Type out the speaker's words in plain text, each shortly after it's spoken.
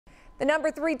The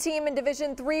 #3 team in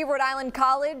Division III, Rhode Island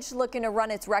College, looking to run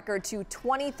its record to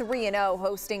 23-0,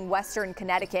 hosting Western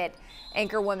Connecticut.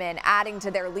 Anchor women adding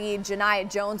to their lead. Janiyah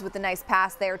Jones with a nice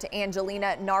pass there to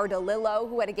Angelina Nardolillo,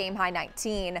 who had a game-high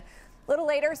 19. A little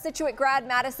later, Scituate grad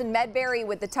Madison Medberry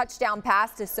with the touchdown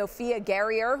pass to Sophia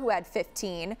Guerrier, who had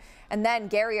 15. And then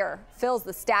Guerrier fills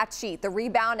the stat sheet. The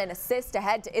rebound and assist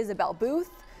ahead to Isabel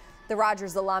Booth. The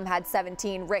Rogers alum had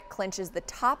 17. RIC clinches the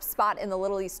top spot in the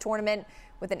Little East tournament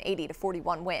with an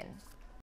 80-41 win.